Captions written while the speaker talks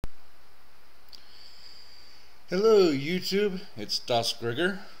Hello YouTube, it's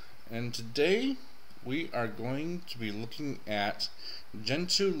DasGregor, and today we are going to be looking at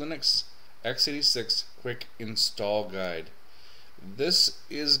Gentoo Linux x86 Quick Install Guide. This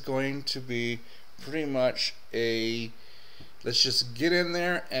is going to be pretty much a let's just get in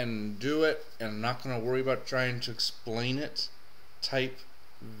there and do it, and I'm not going to worry about trying to explain it type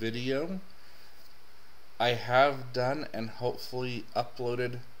video. I have done and hopefully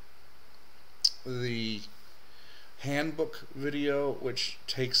uploaded the handbook video, which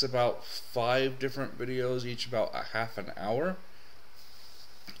takes about 5 different videos, each about a half an hour,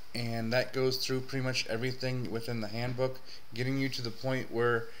 and that goes through pretty much everything within the handbook, getting you to the point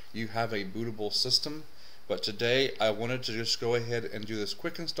where you have a bootable system. But today I wanted to just go ahead and do this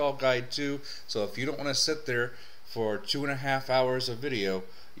quick install guide too, so if you don't want to sit there for 2.5 hours of video,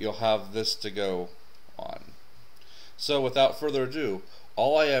 you'll have this to go on. So without further ado,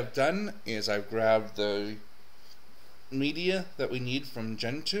 all I have done is I've grabbed the media that we need from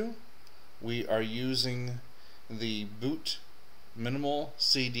Gentoo. We are using the boot minimal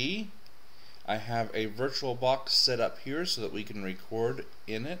CD. I have a virtual box set up here so that we can record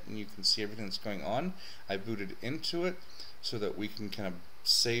in it and you can see everything that's going on. I booted into it so that we can kind of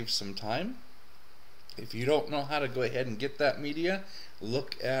save some time. If you don't know how to go ahead and get that media,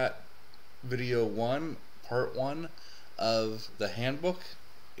 look at video 1, part 1 of the handbook,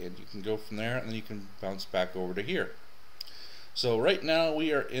 and you can go from there, and then you can bounce back over to here. So right now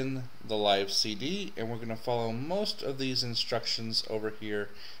we are in the live CD, and we're going to follow most of these instructions over here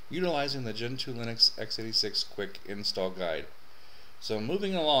utilizing the Gentoo Linux x86 Quick Install Guide. So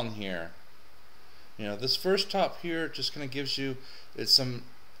moving along here, this first top here just kind of gives you some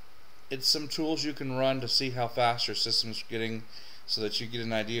tools you can run to see how fast your system's getting, so that you get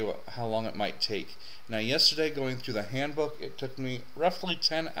an idea how long it might take. Now yesterday, going through the handbook, it took me roughly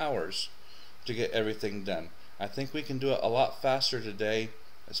 10 hours to get everything done. I think we can do it a lot faster today,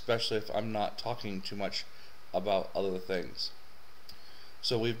 especially if I'm not talking too much about other things.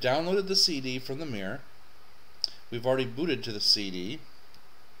 So we've downloaded the CD from the mirror. We've already booted to the CD.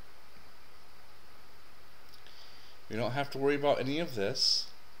 We don't have to worry about any of this.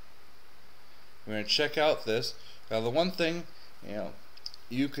 We're going to check out this. Now the one thing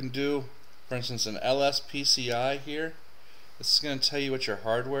you can do, for instance, an LSPCI here. This is going to tell you what your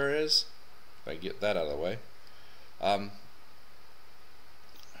hardware is. If I get that out of the way.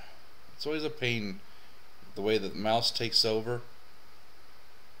 It's always a pain the way that the mouse takes over.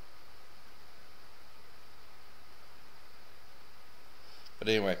 But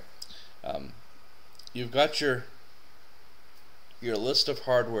anyway, you've got your list of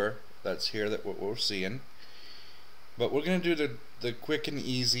hardware that's here that what we're seeing. But we're going to do the quick and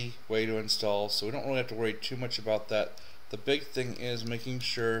easy way to install, so we don't really have to worry too much about that. The big thing is making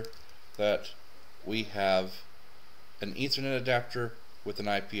sure that we have an Ethernet adapter with an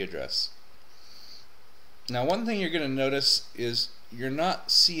IP address. Now one thing you're going to notice is you're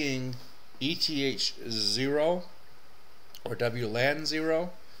not seeing ETH0 or WLAN 0.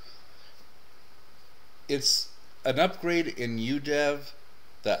 It's an upgrade in UDEV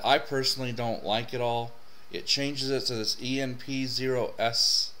that I personally don't like at all. It changes it to this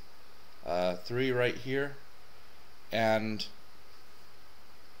ENP0S3 right here, and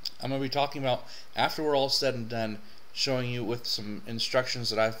I'm going to be talking about, after we're all said and done, showing you with some instructions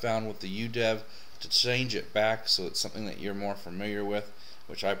that I found with the UDEV to change it back so it's something that you're more familiar with,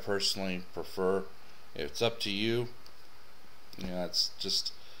 which I personally prefer. It's up to you. It's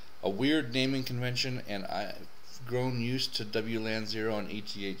just a weird naming convention, and I've grown used to WLAN 0 and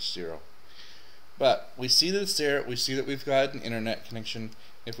ETH0. But we see that it's there. We see that we've got an internet connection.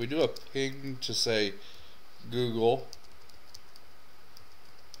 If we do a ping to, say, Google,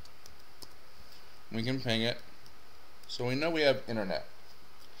 we can ping it. So we know we have internet.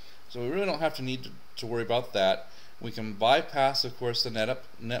 So we really don't have to need to worry about that. We can bypass, of course, the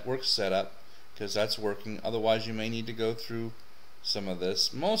network setup, because that's working. Otherwise, you may need to go through some of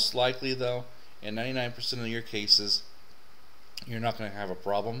this. Most likely, though, in 99% of your cases, you're not going to have a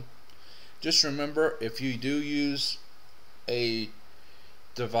problem. Just remember, if you do use a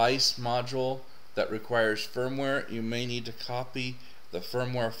device module that requires firmware, you may need to copy the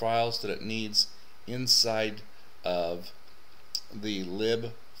firmware files that it needs inside of the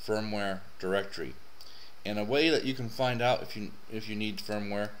lib firmware directory. And a way that you can find out if you need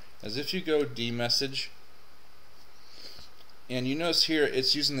firmware is if you go dmessage, and you notice here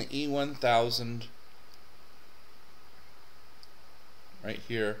it's using the E1000 right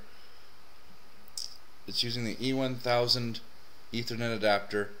here. It's using the E1000 Ethernet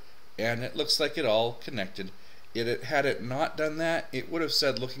adapter, and it looks like it all connected. Had it not done that, it would have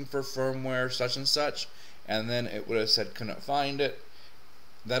said looking for firmware such and such, and then it would have said couldn't find it.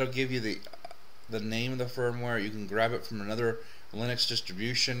 That'll give you the name of the firmware. You can grab it from another Linux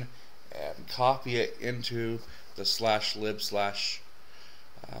distribution and copy it into the /lib/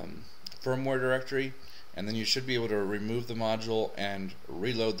 firmware directory, and then you should be able to remove the module and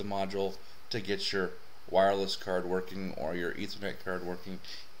reload the module to get your wireless card working or your Ethernet card working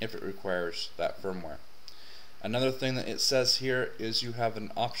if it requires that firmware. Another thing that it says here is you have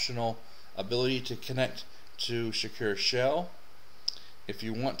an optional ability to connect to Secure Shell. If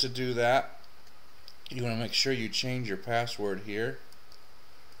you want to do that, you want to make sure you change your password here.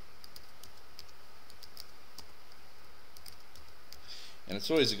 And it's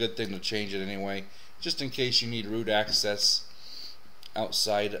always a good thing to change it anyway, just in case you need root access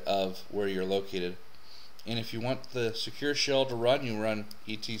outside of where you're located. And if you want the Secure Shell to run, you run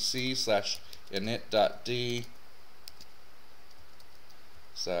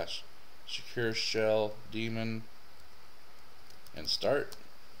etc/init.d/secure shell daemon and start.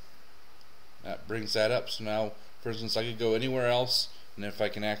 That brings that up. So now, for instance, I could go anywhere else, and if I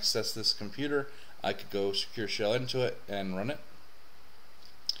can access this computer, I could go Secure Shell into it and run it.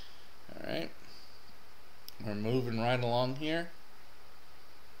 Alright, we're moving right along here.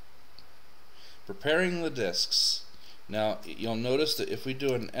 Preparing the disks. Now you'll notice that if we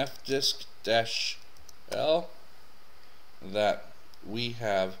do an fdisk-l, that we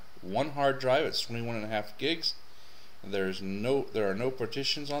have one hard drive. It's 21.5 gigs. There are no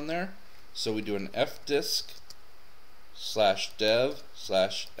partitions on there, so we do an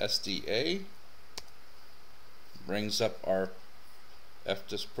fdisk/dev/sda. Brings up our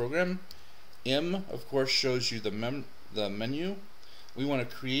fdisk program. M, of course, shows you the menu. We want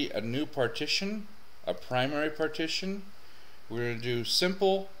to create a new partition, a primary partition. We're going to do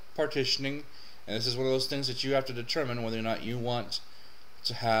simple partitioning, and this is one of those things that you have to determine whether or not you want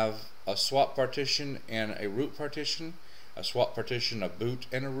to have a swap partition and a root partition, a swap partition, a boot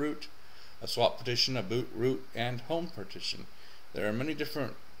and a root, a swap partition, a boot, root, and home partition. There are many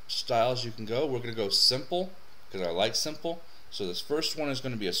different styles you can go. We're going to go simple because I like simple. So this first one is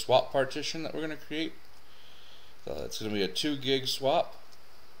going to be a swap partition that we're going to create. So it's going to be a 2 gig swap.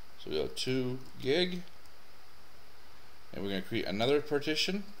 So we go 2 gig, and we're going to create another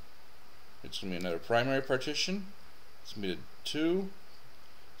partition. It's going to be another primary partition. It's going to be the 2.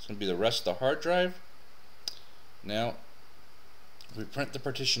 It's going to be the rest of the hard drive. Now, if we print the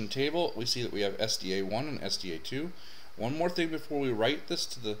partition table, we see that we have SDA1 and SDA2. One more thing before we write this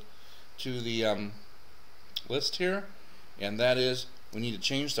to the list here, and that is we need to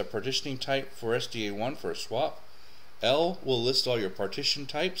change the partitioning type for SDA1 for a swap. L will list all your partition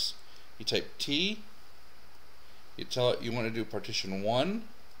types. You type T, you tell it you want to do partition 1,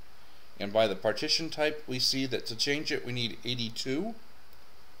 and by the partition type we see that to change it we need 82.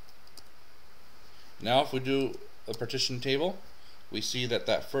 Now if we do a partition table, we see that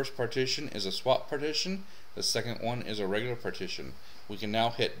that first partition is a swap partition, the second one is a regular partition. We can now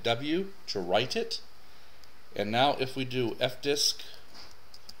hit W to write it, and now if we do fdisk-l,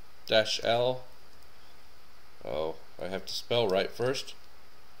 oh, I have to spell right first.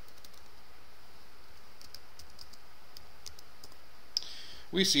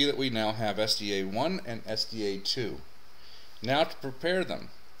 We see that we now have SDA1 and SDA2. Now to prepare them,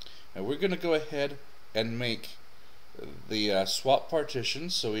 and we're going to go ahead and make the swap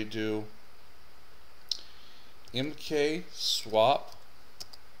partitions. So we do mk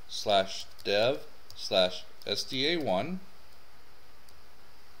swap/dev/sda1,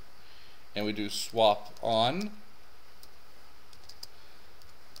 and we do swap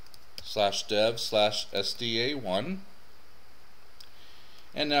on/dev/sda1,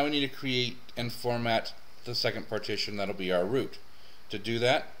 and now we need to create and format the second partition. That'll be our root. To do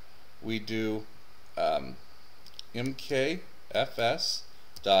that, we do mkfs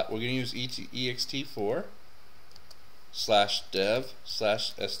dot, we're going to use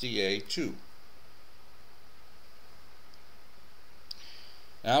ext4/dev/sda2.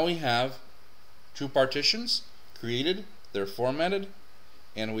 Now we have 2 partitions created, they're formatted,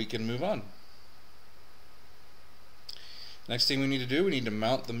 and we can move on. Next thing we need to do, we need to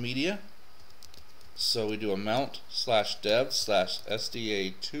mount the media. So we do a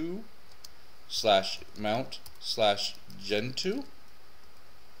mount/dev/sda2/mount/Gentoo.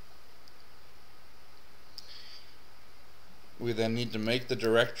 We then need to make the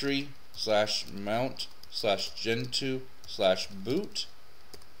directory /mount/Gentoo/boot.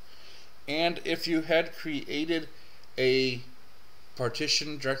 And if you had created a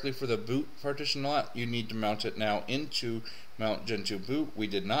partition directly for the boot partition lot, you need to mount it now into mount Gentoo boot. We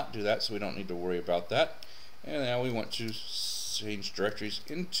did not do that, so we don't need to worry about that. And now we want to change directories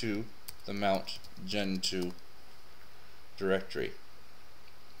into the mount Gentoo directory.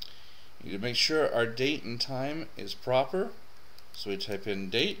 We need to make sure our date and time is proper, so we type in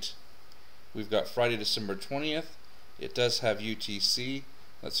date. We've got Friday, December 20th. It does have UTC.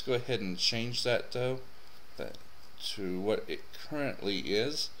 Let's go ahead and change that though to what it currently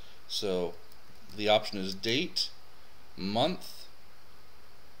is. So the option is date, month,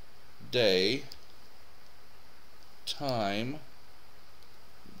 day, time,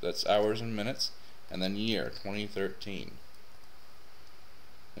 that's hours and minutes, and then year, 2013.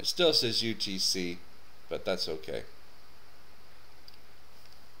 It still says UTC, but that's okay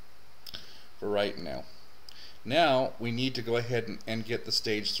for right now. Now we need to go ahead and get the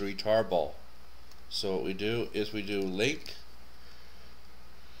stage 3 tarball. So what we do is we do link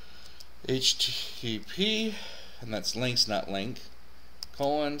HTTP, and that's links not link,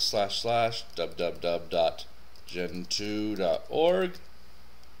 colon / / www.gentoo.org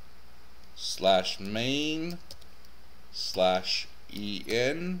 /main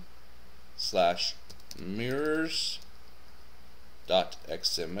 /en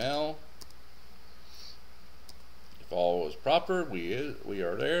 /mirrors.xml. If all was proper, we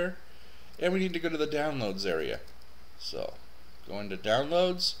are there, and we need to go to the downloads area. So go into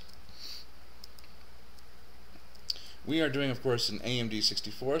downloads. We are doing, of course, an AMD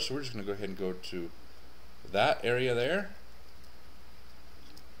 64, so we're just going to go ahead and go to that area there,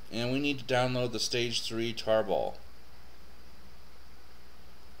 and we need to download the stage 3 tarball.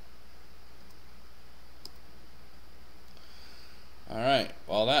 Alright,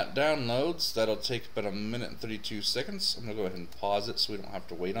 while that downloads, that'll take about 1 minute and 32 seconds. I'm going to go ahead and pause it so we don't have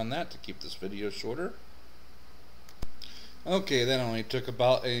to wait on that to keep this video shorter. Okay, that only took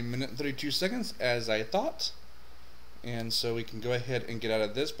about 1 minute and 32 seconds, as I thought. And so we can go ahead and get out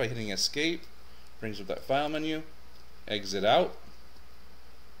of this by hitting escape. Brings up that file menu. Exit out.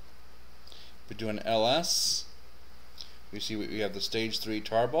 We do an ls. We see we have the stage 3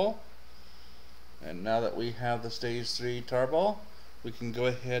 tarball. And now that we have the stage 3 tarball, we can go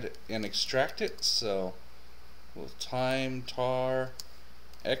ahead and extract it. So we'll time tar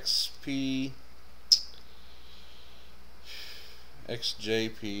xp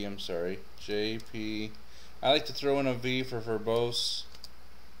xjp, I'm sorry, jp. I like to throw in a v for verbose,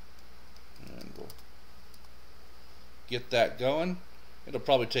 and we'll get that going. It'll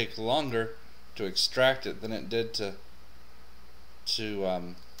probably take longer to extract it than it did to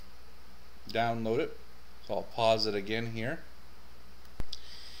download it. So I'll pause it again here.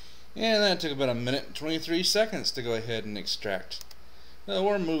 And that took about 1 minute and 23 seconds to go ahead and extract. So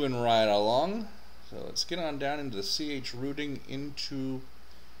we're moving right along. So let's get on down into the CH routing into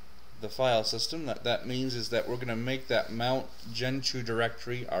the file system. That means is that we're going to make that mount Gentoo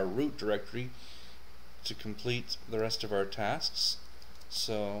directory our root directory to complete the rest of our tasks.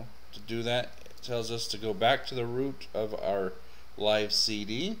 So to do that, it tells us to go back to the root of our live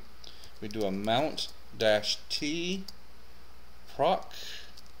CD. We do a mount -t proc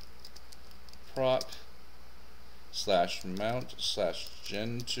 /mount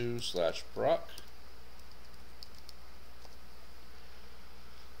 /gentoo/proc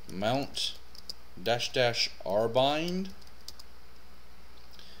mount --rbind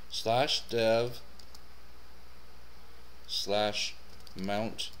 /dev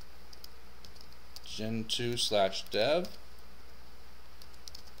 /mount gentoo/dev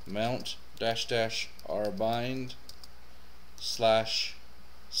mount --rbind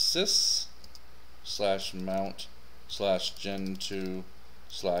 /sys /mount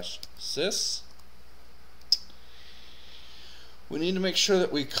 /gentoo/sys. We need to make sure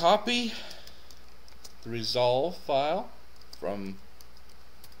that we copy the resolve file from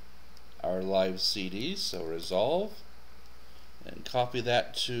our live CD. So resolve, and copy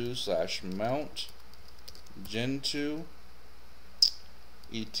that to /mount gentoo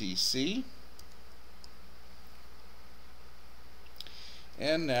etc.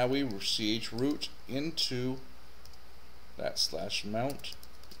 And now we ch root into that /mount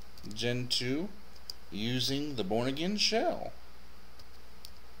gentoo using the born again shell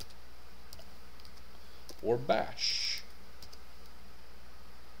or bash.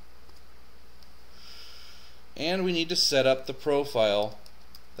 And we need to set up the profile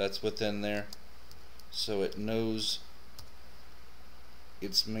that's within there so it knows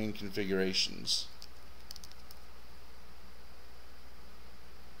its main configurations.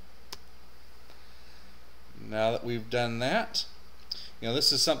 Now that we've done that,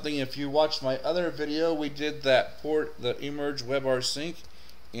 this is something, if you watched my other video, we did that port, the emerge WebRSync,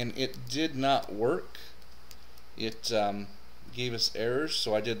 and it did not work. It gave us errors,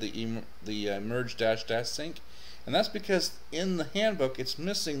 so I did the emerge --sync, And that's because in the handbook it's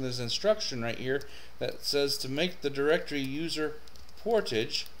missing this instruction right here that says to make the directory user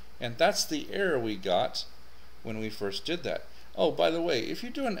portage, and that's the error we got when we first did that. Oh, by the way, if you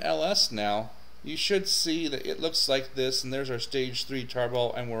do an ls now, you should see that it looks like this, and there's our stage 3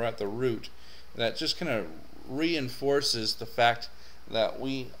 tarball, and we're at the root. That just kind of reinforces the fact that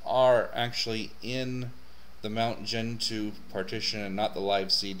we are actually in the Mount Gentoo partition and not the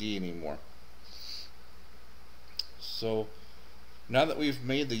live CD anymore. So now that we've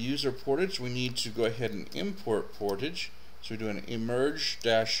made the user portage, we need to go ahead and import portage. So we do an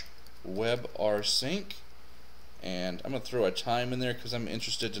emerge-webrsync, and I'm going to throw a time in there because I'm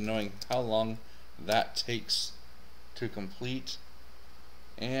interested in knowing how long that takes to complete.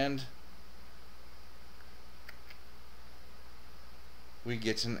 And we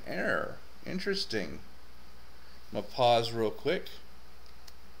get an error. Interesting. I'm going to pause real quick.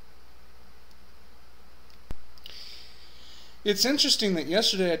 It's interesting that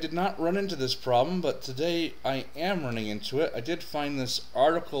yesterday I did not run into this problem, but today I am running into it. I did find this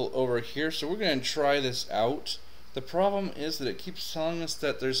article over here, so we're going to try this out. The problem is that it keeps telling us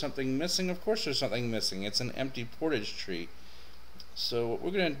that there's something missing. Of course there's something missing. It's an empty portage tree. So what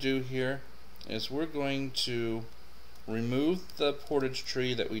we're going to do here is we're going to remove the portage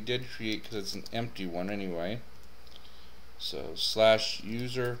tree that we did create because it's an empty one anyway. So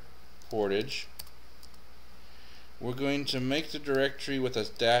 /user portage. We're going to make the directory with a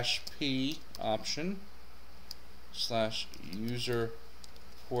 -p option /user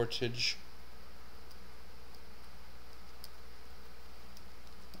portage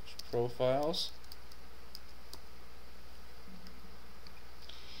profiles,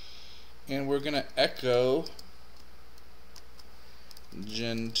 and we're going to echo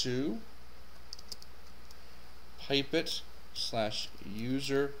Gentoo pipet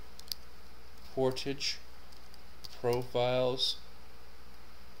 /user portage profiles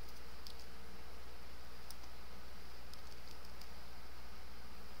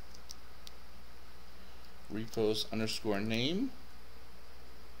repos _name.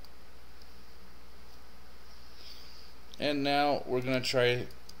 And now we're going to try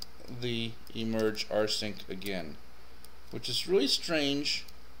the emerge rsync again, which is really strange.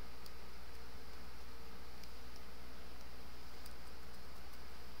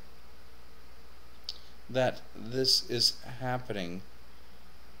 That this is happening,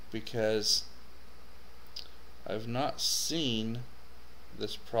 because I've not seen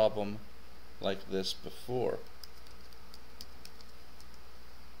this problem like this before.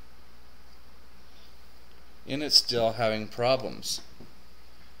 And it's still having problems.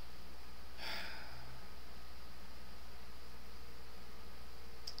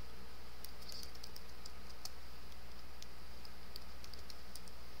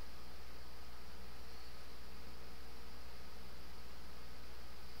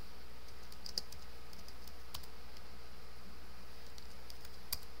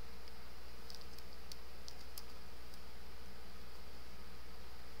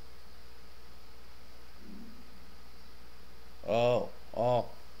 Oh,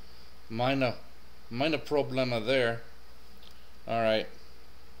 minor problema there. Alright.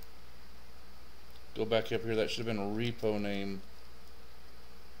 Go back up here. That should have been a repo name.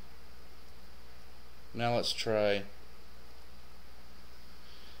 Now let's try.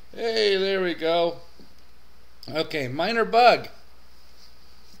 Hey, there we go. Okay, minor bug.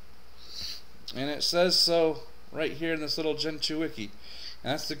 And it says so right here in this little Gentoo wiki.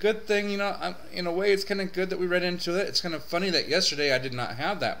 And that's the good thing, you know, in a way it's kind of good that we read into it. It's kind of funny that yesterday I did not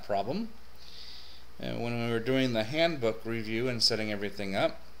have that problem. And when we were doing the handbook review and setting everything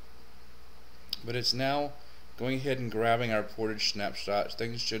up. But it's now going ahead and grabbing our portage snapshots.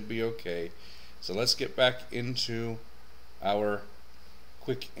 Things should be okay. So let's get back into our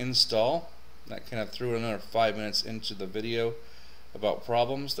quick install. That kind of threw another 5 minutes into the video about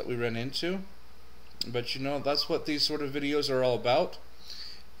problems that we ran into. But you know, that's what these sort of videos are all about.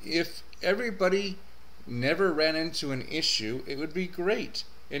 If everybody never ran into an issue, it would be great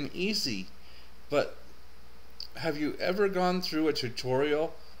and easy. But have you ever gone through a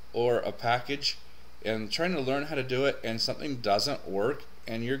tutorial or a package and trying to learn how to do it and something doesn't work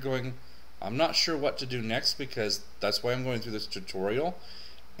and you're going, I'm not sure what to do next because that's why I'm going through this tutorial,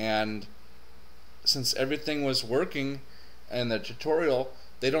 and since everything was working in the tutorial,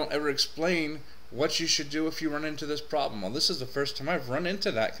 they don't ever explain what you should do if you run into this problem. Well, this is the first time I've run into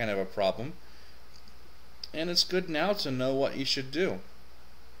that kind of a problem, and it's good now to know what you should do.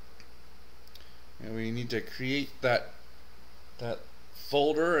 And we need to create that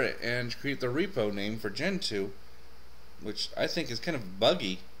folder and create the repo name for Gentoo, which I think is kind of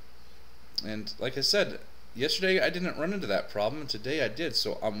buggy. And like I said, yesterday I didn't run into that problem, and today I did.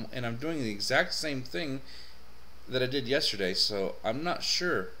 So I'm doing the exact same thing that I did yesterday. So I'm not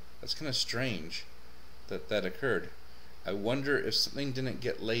sure. That's kind of strange that that occurred. I wonder if something didn't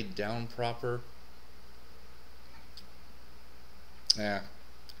get laid down proper. Yeah,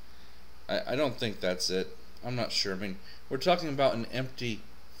 I don't think that's it. I'm not sure. I mean, we're talking about an empty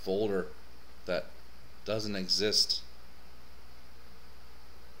folder that doesn't exist.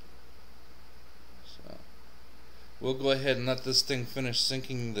 So we'll go ahead and let this thing finish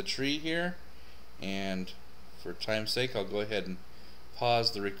syncing the tree here, and for time's sake I'll go ahead and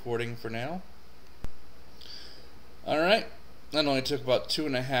pause the recording for now. Alright, that only took about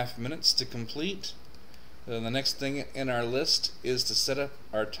 2.5 minutes to complete. Then the next thing in our list is to set up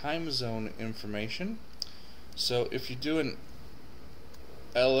our time zone information. So if you do an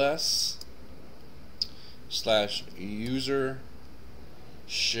ls/user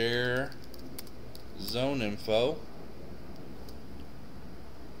share zone info,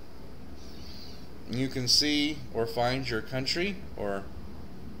 you can see or find your country, or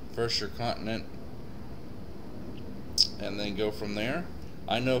first your continent, and then go from there.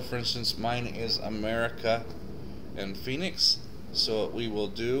 I know, for instance, mine is America and Phoenix, so what we will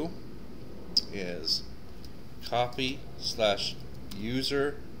do is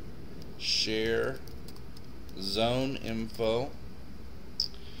copy/user share zone info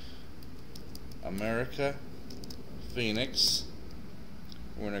America Phoenix.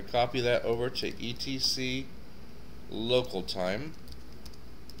 We're going to copy that over to etc local time,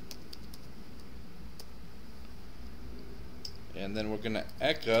 and then we're going to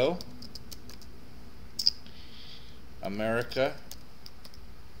echo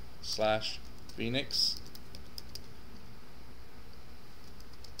America/Phoenix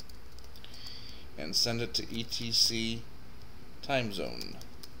and send it to etc time zone.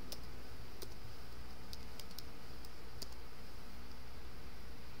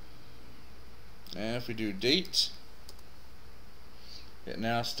 And if we do date, it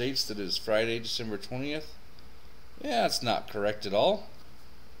now states that it is Friday, December 20th. Yeah, it's not correct at all.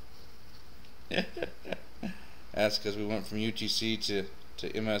 That's because we went from UTC to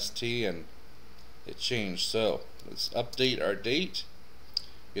MST and it changed. So let's update our date.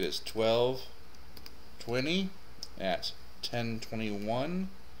 It is 12/20 at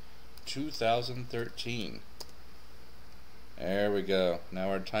 10/21/2013. There we go.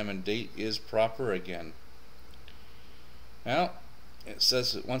 Now our time and date is proper again. Now it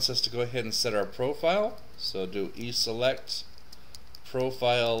says it wants us to go ahead and set our profile. So do eSelect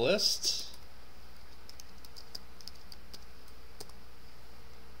profile list.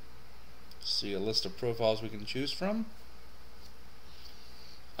 See a list of profiles we can choose from.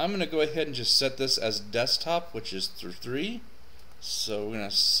 I'm going to go ahead and just set this as desktop, which is 3. So we're going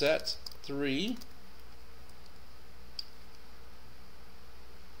to set 3.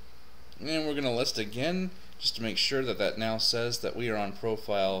 And we're going to list again just to make sure that that now says that we are on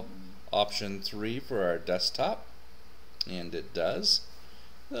profile option 3 for our desktop. And it does.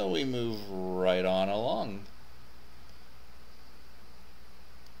 So we move right on along.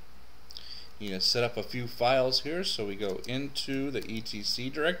 You need to set up a few files here, so we go into the etc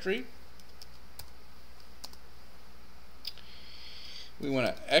directory. We want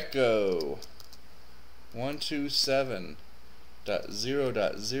to echo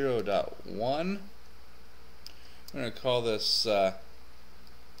 127.0.0.1. We're going to call this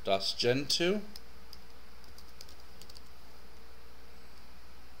DasGentoo.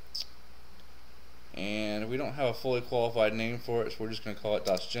 And we don't have a fully qualified name for it, so we're just going to call it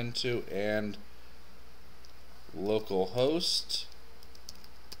DasGentoo and localhost.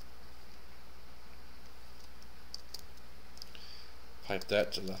 Pipe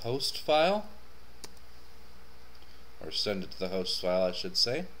that to the host file, or send it to the host file, I should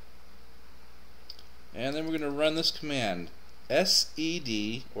say. And then we're going to run this command,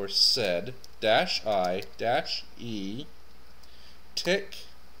 sed or sed -i-e tick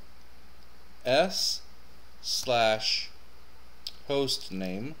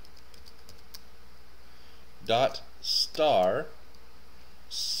s/hostname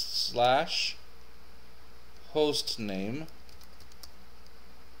 .star/hostname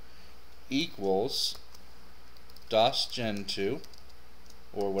equals DasGentoo,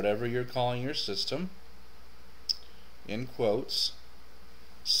 or whatever you're calling your system, in quotes,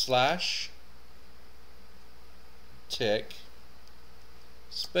 /tick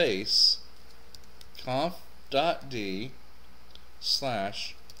space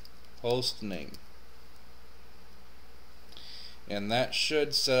conf.d/hostname. And that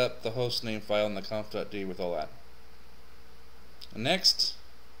should set up the hostname file in the conf.d with all that. Next,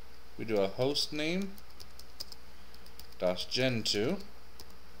 we do a hostname Gentoo,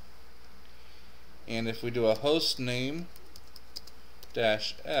 and if we do a host name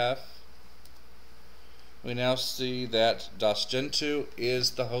 -f, we now see that Gentoo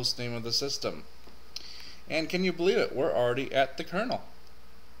is the host name of the system. And can you believe it? We're already at the kernel,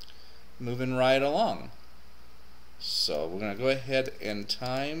 moving right along. So we're going to go ahead and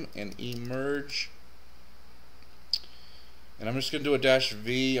time and emerge. And I'm just going to do a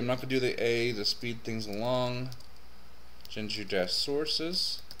 -v. I'm not going to do the A to speed things along.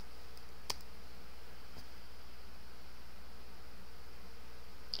 Gentoo-sources.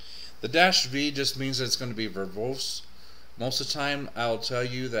 The -v just means that it's going to be verbose. Most of the time I'll tell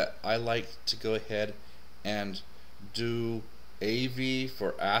you that I like to go ahead and do AV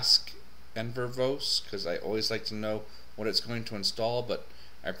for ask and verbose, because I always like to know what it's going to install, but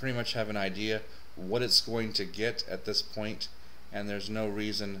I pretty much have an idea what it's going to get at this point, and there's no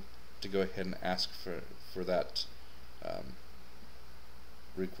reason to go ahead and ask for that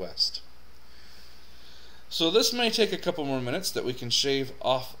request. So this may take a couple more minutes that we can shave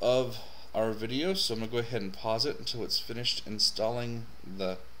off of our video, so I'm going to go ahead and pause it until it's finished installing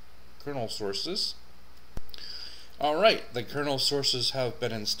the kernel sources. Alright, the kernel sources have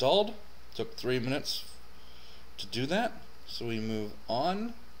been installed. Took 3 minutes to do that, so we move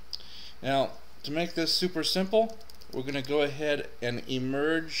on. Now, to make this super simple, we're going to go ahead and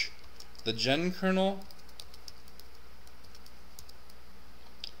emerge the gen kernel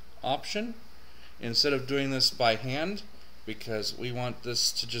option instead of doing this by hand, because we want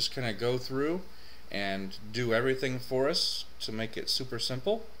this to just kind of go through and do everything for us to make it super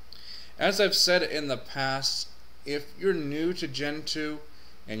simple. As I've said in the past, if you're new to Gentoo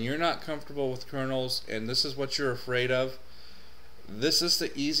and you're not comfortable with kernels and this is what you're afraid of, this is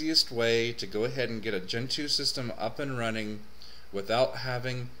the easiest way to go ahead and get a Gentoo system up and running without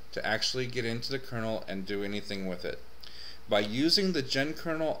having to actually get into the kernel and do anything with it. By using the gen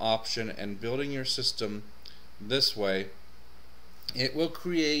kernel option and building your system this way, it will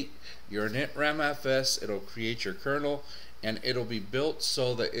create your initramfs, it'll create your kernel, and it'll be built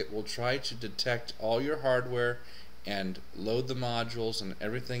so that it will try to detect all your hardware and load the modules and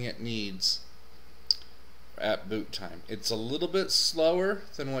everything it needs at boot time. It's a little bit slower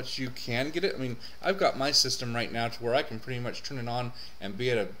than what you can get it. I mean, I've got my system right now to where I can pretty much turn it on and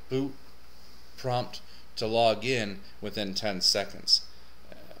be at a boot prompt to log in within 10 seconds.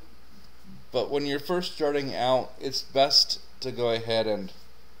 But when you're first starting out, it's best to go ahead and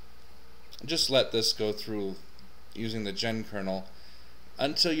just let this go through using the gen kernel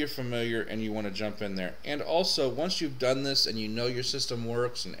until you're familiar and you want to jump in there. And also, once you've done this and you know your system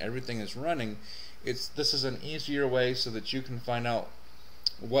works and everything is running, this is an easier way so that you can find out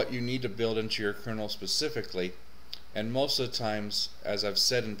what you need to build into your kernel specifically. And most of the times, as I've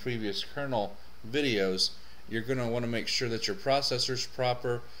said in previous kernel videos, you're going to want to make sure that your processor's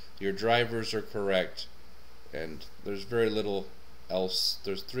proper, your drivers are correct, and there's very little else.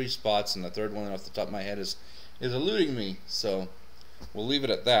 There's 3 spots, and the third one off the top of my head is eluding me, so we'll leave it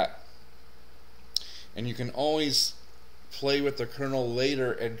at that. And you can always play with the kernel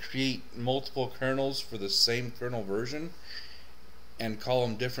later and create multiple kernels for the same kernel version and call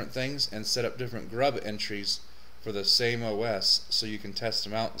them different things and set up different grub entries for the same OS so you can test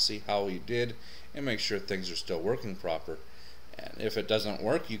them out and see how you did and make sure things are still working proper. And if it doesn't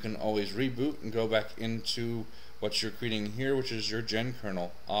work, you can always reboot and go back into what you're creating here, which is your gen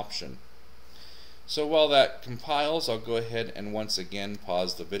kernel option. So while that compiles, I'll go ahead and once again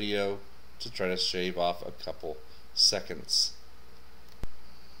pause the video to try to shave off a couple seconds.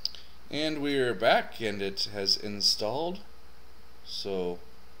 And we are back and it has installed. So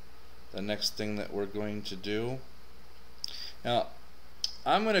the next thing that we're going to do, now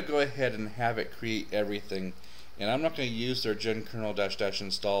I'm going to go ahead and have it create everything, and I'm not going to use their gen kernel --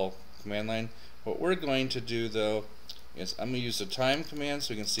 install command line. What we're going to do though is I'm going to use the time command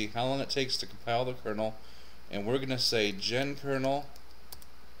so we can see how long it takes to compile the kernel, and we're going to say gen kernel,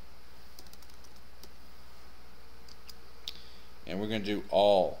 and we're going to do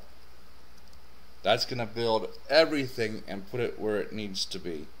all. That's going to build everything and put it where it needs to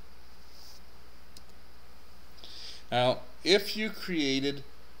be. Now, if you created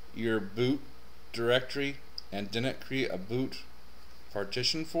your boot directory and didn't create a boot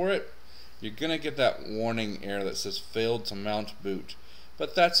partition for it, you're going to get that warning error that says failed to mount boot.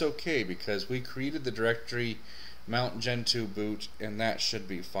 But that's okay because we created the directory mount Gentoo boot, and that should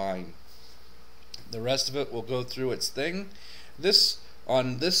be fine. The rest of it will go through its thing. This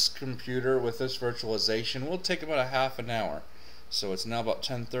on this computer with this virtualization will take about a half an hour. So it's now about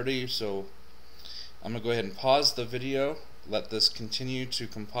 10:30, so I'm going to go ahead and pause the video, let this continue to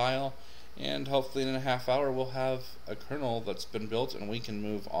compile, and hopefully in a half hour we'll have a kernel that's been built and we can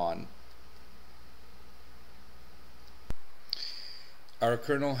move on. Our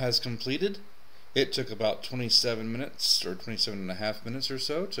kernel has completed. It took about 27 minutes or 27.5 minutes or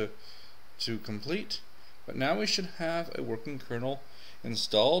so to complete, but now we should have a working kernel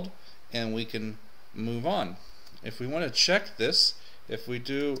installed and we can move on. If we want to check this, if we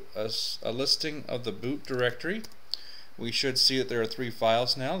do a listing of the boot directory, we should see that there are 3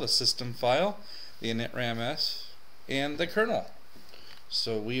 files now: the system file, the initramf, and the kernel.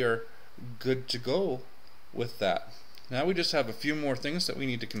 So we are good to go with that. Now we just have a few more things that we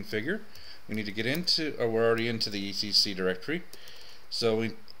need to configure. We need to get into, or we're already into the etc directory, so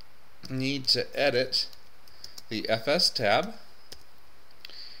we need to edit the fs tab,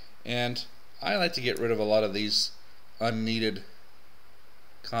 and I like to get rid of a lot of these unneeded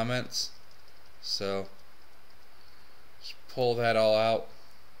comments, so just pull that all out.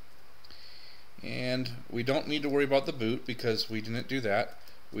 And we don't need to worry about the boot because we didn't do that.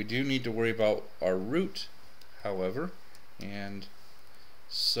 We do need to worry about our root, however, and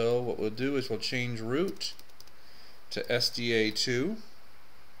so what we'll do is we'll change root to SDA2,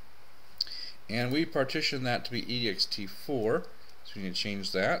 and we partition that to be ext4, so we need to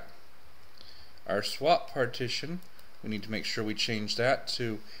change that. Our swap partition, we need to make sure we change that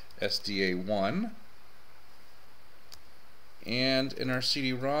to SDA1, and in our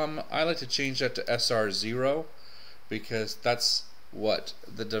CD-ROM I like to change that to SR0 because that's what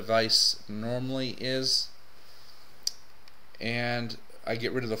the device normally is, and I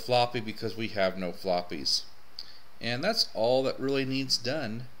get rid of the floppy because we have no floppies. And that's all that really needs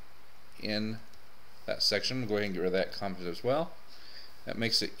done in that section. We'll go ahead and get rid of that comment as well. That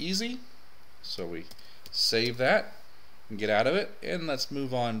makes it easy. So we save that and get out of it, and let's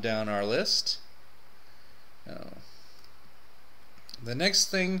move on down our list. The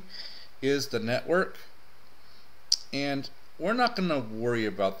next thing is the network, and we're not going to worry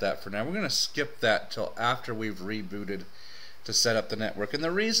about that for now. We're going to skip that till after we've rebooted to set up the network. And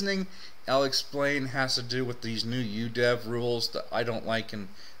the reasoning I'll explain has to do with these new UDEV rules that I don't like, and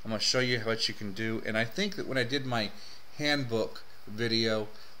I'm going to show you what you can do. And I think that when I did my handbook video,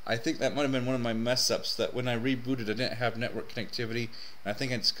 I think that might have been one of my mess ups, that when I rebooted I didn't have network connectivity, and I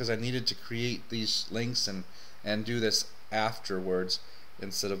think it's because I needed to create these links and do this afterwards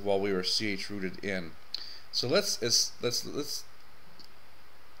instead of while we were rooted in. So let's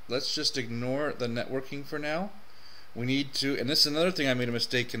just ignore the networking for now. We need to, and this is another thing I made a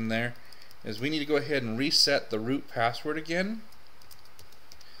mistake in there, is we need to go ahead and reset the root password again,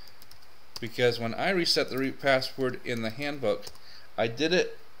 because when I reset the root password in the handbook, I did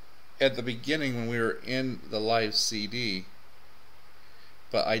it at the beginning when we were in the live CD,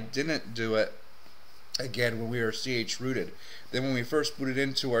 but I didn't do it again when we were rooted. Then when we first booted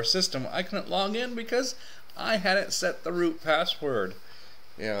into our system, I couldn't log in because I hadn't set the root password.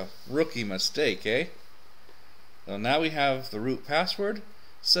 Yeah, rookie mistake, eh? So now we have the root password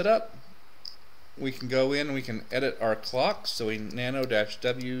set up. We can go in and we can edit our clock. So we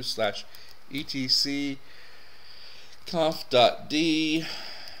nano-w/etc conf.d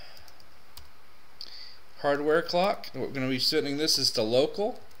hardware clock. We're going to be setting this as to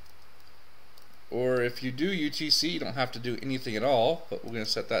local. Or if you do UTC, you don't have to do anything at all, but we're going to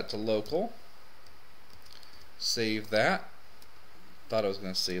set that to local. Save that. Thought I was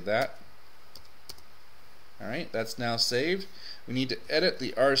going to save that. Alright, that's now saved. We need to edit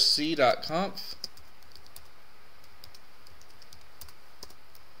the rc.conf.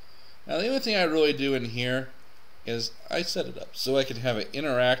 Now the only thing I really do in here is I set it up so I can have it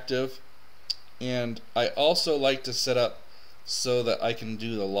interactive, and I also like to set up so that I can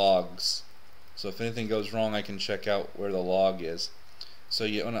do the logs. So if anything goes wrong, I can check out where the log is. So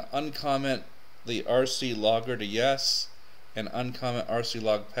you want to uncomment the rc logger to yes, and uncomment rc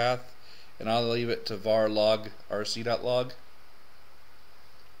log path, and I'll leave it to var log rc.log.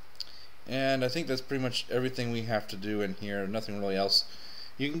 And I think that's pretty much everything we have to do in here. Nothing really else.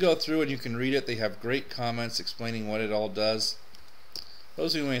 You can go through and you can read it. They have great comments explaining what it all does.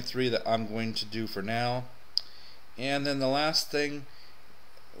 Those are the only 3 that I'm going to do for now. And then the last thing,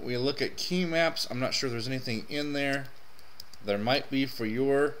 we look at key maps. I'm not sure there's anything in there. There might be for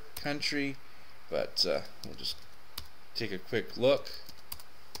your country, but we'll just take a quick look.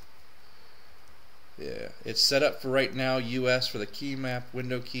 Yeah, it's set up for right now US for the key map.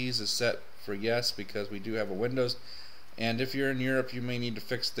 Window keys is set for yes because we do have a Windows. And if you're in Europe, you may need to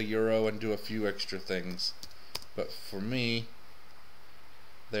fix the Euro and do a few extra things. But for me,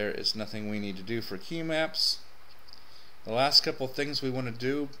 there is nothing we need to do for key maps. The last couple things we want to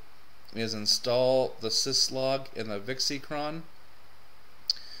do is install the syslog and the vixicron.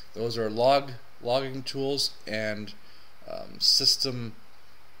 Those are logging tools and system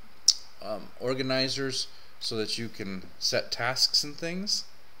organizers so that you can set tasks and things.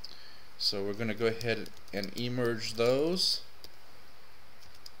 So we're going to go ahead and emerge those.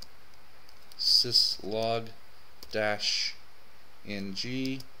 syslog-ng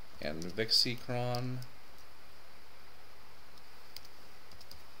and vixicron.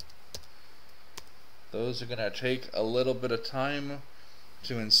 Those are going to take a little bit of time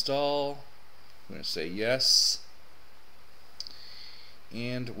to install. I'm going to say yes.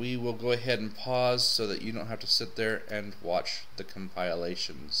 And we will go ahead and pause so that you don't have to sit there and watch the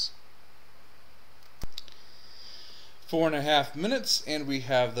compilations. 4.5 minutes and we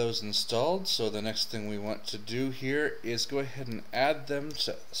have those installed. So the next thing we want to do here is go ahead and add them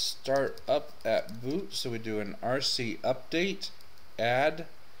to start up at boot. So we do an rc update, add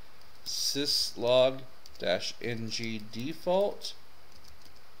syslog-ng default,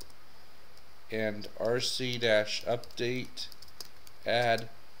 and rc-update add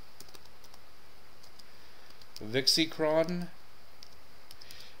vixicron.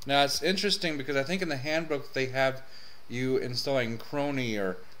 Now it's interesting because I think in the handbook they have you installing crony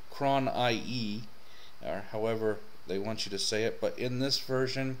or cron IE, or however they want you to say it, but in this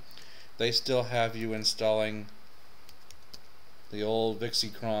version they still have you installing the old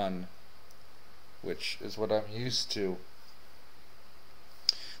vixicron, which is what I'm used to.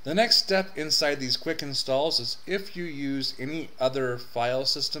 The next step inside these quick installs is if you use any other file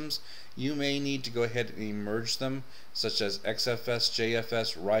systems, you may need to go ahead and merge them, such as XFS,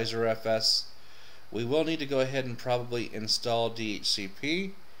 JFS, RiserFS. We will need to go ahead and probably install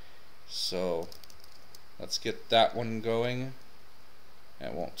DHCP. So let's get that one going.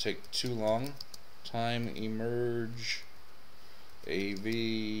 That won't take too long. Time emerge AV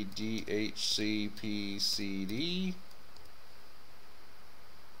DHCP CD.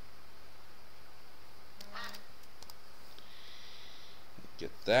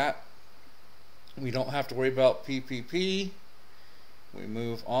 Get that. We don't have to worry about PPP. We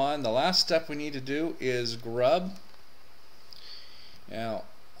move on. The last step we need to do is grub. Now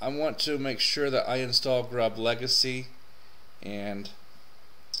I want to make sure that I install grub legacy, and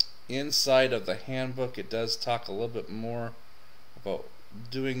inside of the handbook it does talk a little bit more about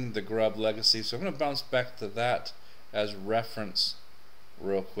doing the grub legacy, so I'm going to bounce back to that as reference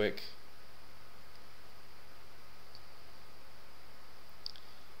real quick.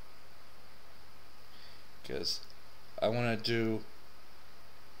 Because I want to do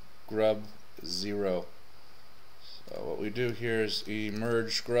grub 0. So what we do here is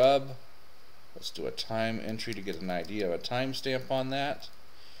emerge grub. Let's do a time entry to get an idea of a timestamp on that.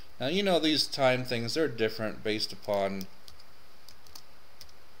 Now you know these time things, they're different based upon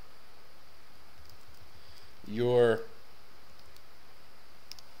your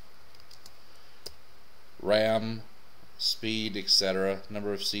RAM, speed, etc.,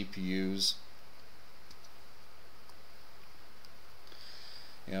 number of CPUs.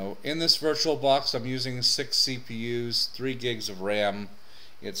 You know, in this virtual box I'm using 6 CPUs, 3 gigs of RAM.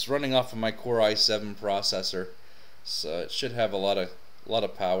 It's running off of my Core i7 processor, so it should have a lot of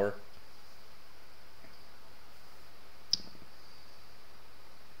power.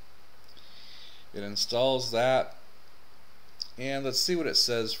 It installs that, and let's see what it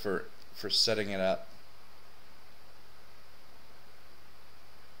says for setting it up.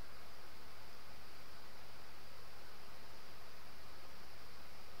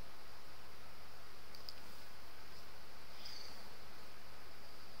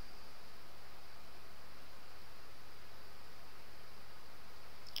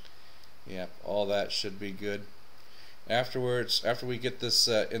 Yep, all that should be good. Afterwards, after we get this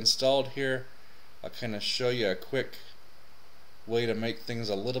installed here, I'll kind of show you a quick way to make things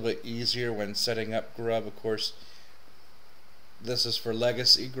a little bit easier when setting up grub. Of course, this is for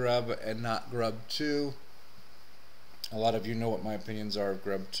legacy grub and not grub 2. A lot of you know what my opinions are of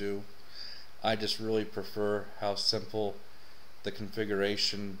grub 2. I just really prefer how simple the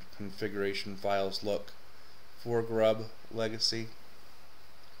configuration files look for grub legacy.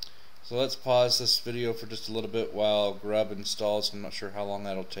 So let's pause this video for just a little bit while grub installs. I'm not sure how long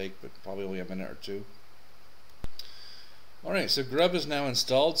that'll take, but probably only a minute or two. Alright, so grub is now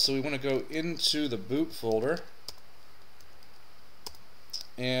installed, so we want to go into the boot folder.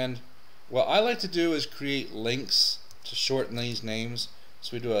 And what I like to do is create links to shorten these names.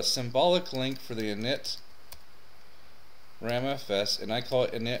 So we do a symbolic link for the init ramfs, and I call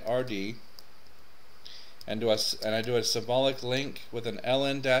it init-rd. And I do a symbolic link with an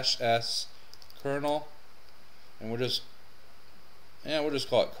ln-s kernel, and we'll just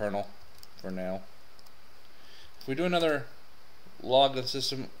call it kernel for now. If we do another log of the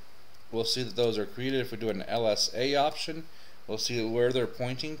system, we'll see that those are created. If we do an LSA option, we'll see where they're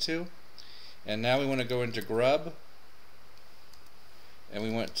pointing to. And now we want to go into grub, and we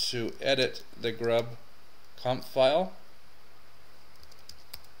want to edit the grub comp file.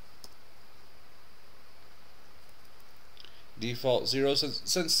 Default 0.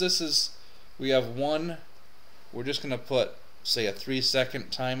 Since this is, we have 1, we're just going to put, say, a 3-second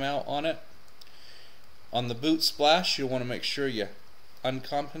timeout on it. On the boot splash, you'll want to make sure you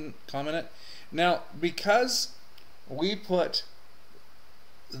uncomment it. Now, because we put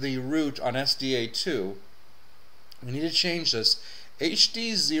the root on SDA2, we need to change this.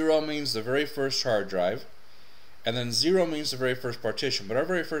 HD0 means the very first hard drive, and then 0 means the very first partition. But our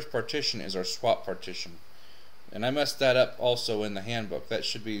very first partition is our swap partition. And I messed that up also in the handbook. That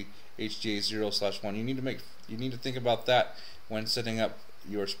should be HDA0/1. You need to think about that when setting up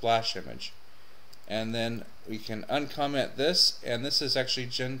your splash image. And then we can uncomment this, and this is actually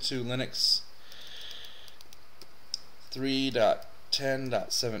Gentoo Linux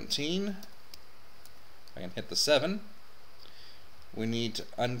 3.10.17. I can hit the 7. We need to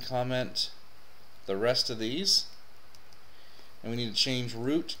uncomment the rest of these, and we need to change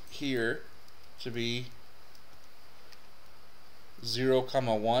root here to be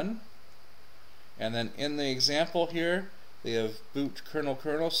 0,1, and then in the example here they have boot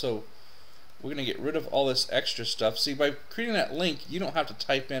kernel, so we're going to get rid of all this extra stuff. See, by creating that link, you don't have to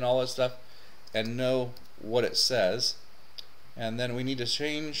type in all this stuff and know what it says. And then we need to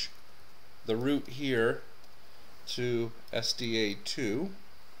change the root here to SDA2.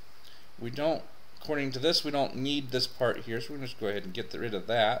 We don't, according to this, we don't need this part here, so we're going to just go ahead and get rid of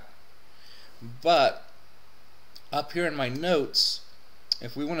that. But up here in my notes,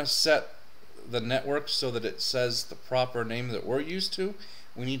 if we want to set the network so that it says the proper name that we're used to,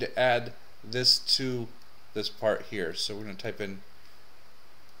 we need to add this to this part here. So we're going to type in,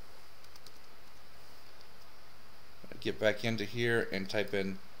 get back into here and type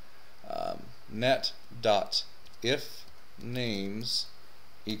in net.ifNames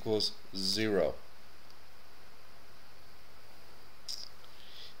equals 0.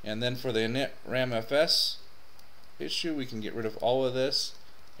 And then for the init ramfs issue, we can get rid of all of this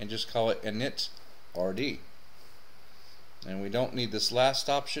and just call it init rd. And we don't need this last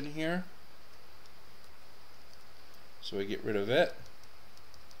option here, so we get rid of it.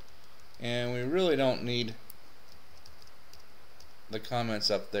 And we really don't need the comments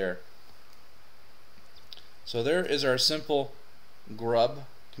up there. So there is our simple grub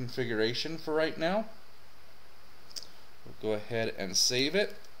configuration for right now. We'll go ahead and save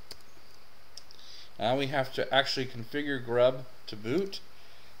it. Now we have to actually configure grub to boot.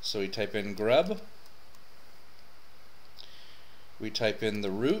 So we type in grub, we type in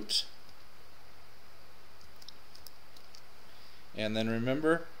the root, and then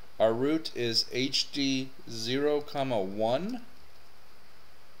remember our root is HD 0,1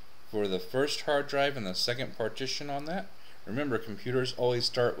 for the first hard drive and the second partition on that. Remember, computers always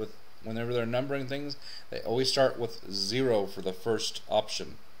start with, whenever they're numbering things, they always start with 0 for the first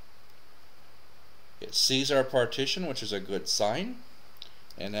option. It sees our partition, which is a good sign.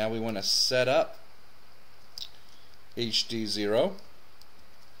 And now we want to set up HD0.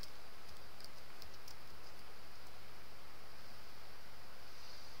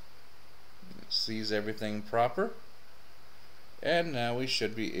 It sees everything proper. And now we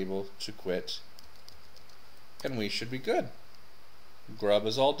should be able to quit. And we should be good. Grub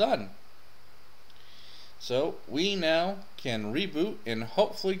is all done. So we now can reboot and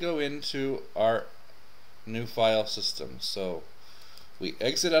hopefully go into our new file system. So we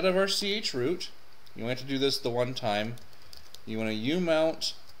exit out of our ch root. You want to do this the one time. You want to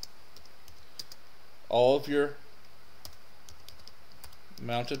U-mount all of your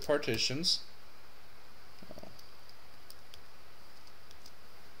mounted partitions.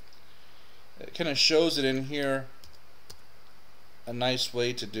 It kind of shows it in here a nice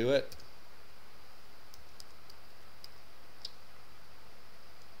way to do it.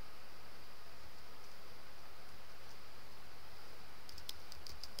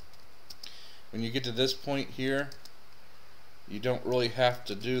 When you get to this point here, you don't really have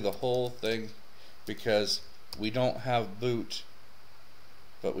to do the whole thing because we don't have boot,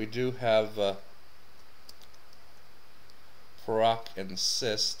 but we do have proc and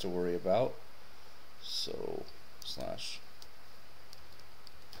sys to worry about. So slash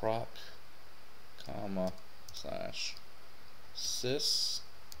proc comma slash sys.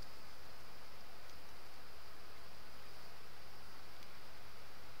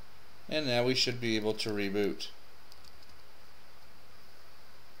 And now we should be able to reboot.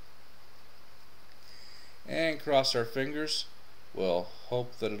 And cross our fingers we'll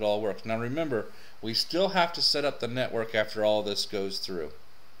hope that it all works. Now remember, we still have to set up the network after all this goes through.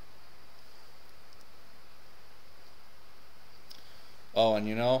 Oh, and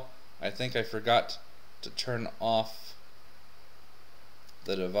you know, I think I forgot to turn off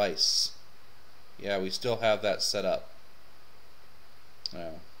the device. Yeah, we still have that set up.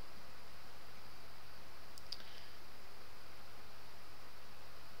 Now,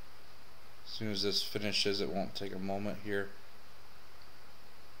 as soon as this finishes, it won't take a moment here.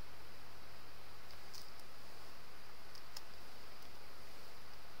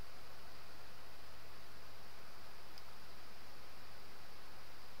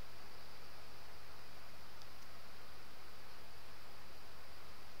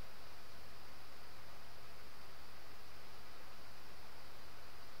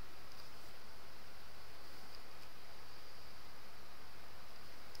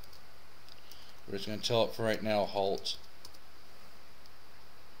 We're just going to tell it for right now, halt.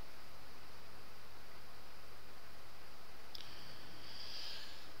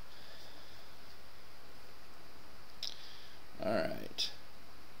 Alright.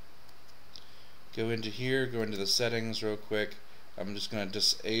 Go into here, go into the settings real quick. I'm just going to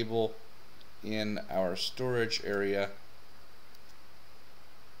disable in our storage area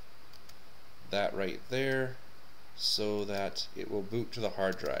that right there so that it will boot to the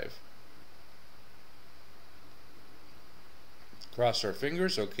hard drive. Cross our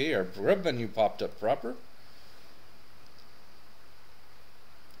fingers. Okay, our grub menu popped up proper.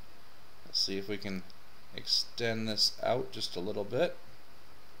 Let's see if we can extend this out just a little bit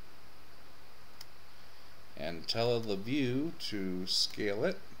and tell the view to scale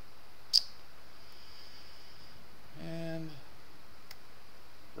it and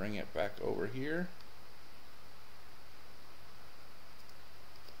bring it back over here.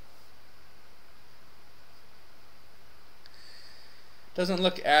 Doesn't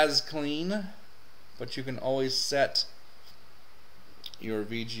look as clean, but you can always set your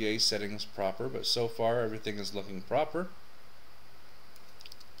VGA settings proper, but so far everything is looking proper.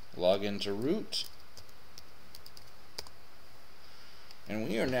 Log into root, and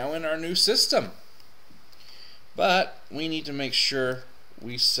we are now in our new system. But we need to make sure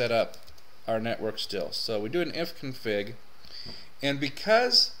we set up our network still. So we do an if config, and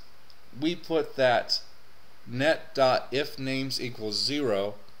because we put that net.ifnames equals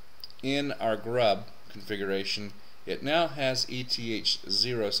 0 in our grub configuration, it now has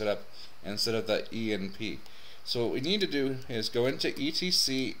ETH0 set up instead of the ENP. So what we need to do is go into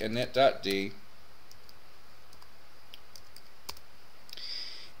etc and net.d,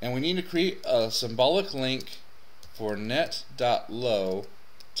 and we need to create a symbolic link for net.low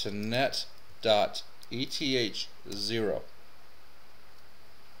to net.eth0.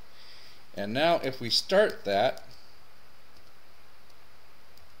 And now if we start that,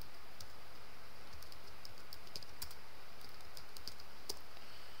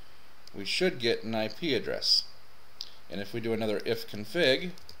 we should get an IP address. And if we do another if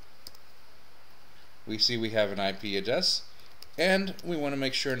config, we see we have an IP address. And we want to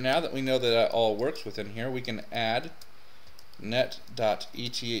make sure now that we know that that all works within here, we can add net.eth0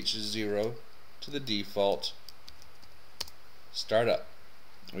 to the default startup.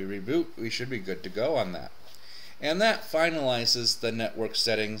 We reboot, we should be good to go on that. And that finalizes the network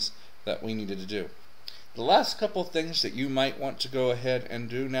settings that we needed to do. The last couple things that you might want to go ahead and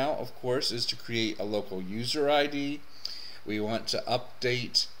do now, of course, is to create a local user ID. We want to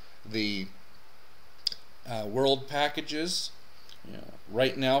update the world packages. You know,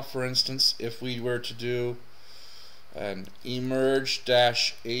 right now, for instance, if we were to do an emerge-avu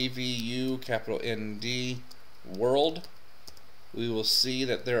capital ND world, we will see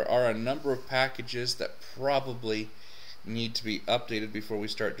that there are a number of packages that probably need to be updated before we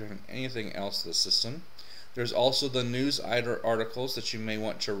start doing anything else to the system. There's also the news articles that you may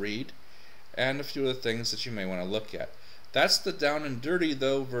want to read, and a few other things that you may want to look at. That's the down and dirty,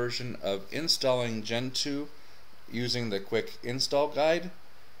 though, version of installing Gentoo using the quick install guide,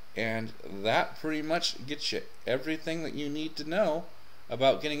 and that pretty much gets you everything that you need to know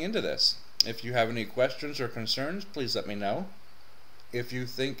about getting into this. If you have any questions or concerns, please let me know. If you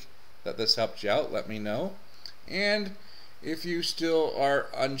think that this helped you out, let me know. And if you still are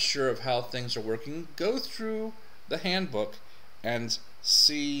unsure of how things are working, go through the handbook and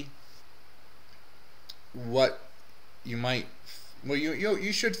see what you might, well,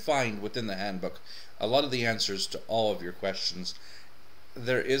 you should find within the handbook a lot of the answers to all of your questions.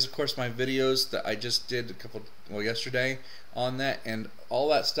 There is, of course, my videos that I just did yesterday on that, and all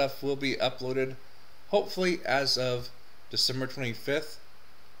that stuff will be uploaded hopefully as of December 25th,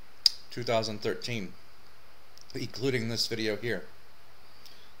 2013. including this video here.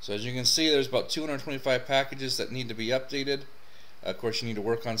 So as you can see, there's about 225 packages that need to be updated. Of course, you need to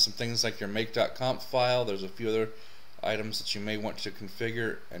work on some things like your make.conf file. There's a few other items that you may want to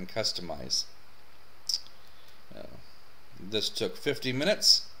configure and customize. This took 50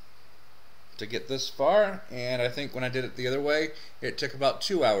 minutes to get this far, and I think when I did it the other way, it took about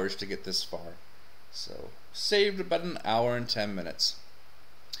 2 hours to get this far. So saved about an hour and 10 minutes.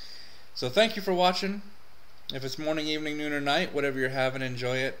 So thank you for watching. If it's morning, evening, noon, or night, whatever you're having,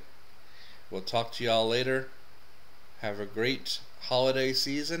 enjoy it. We'll talk to y'all later. Have a great holiday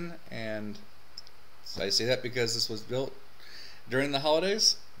season, and I say that because this was built during the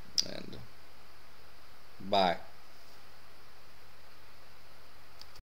holidays. And bye.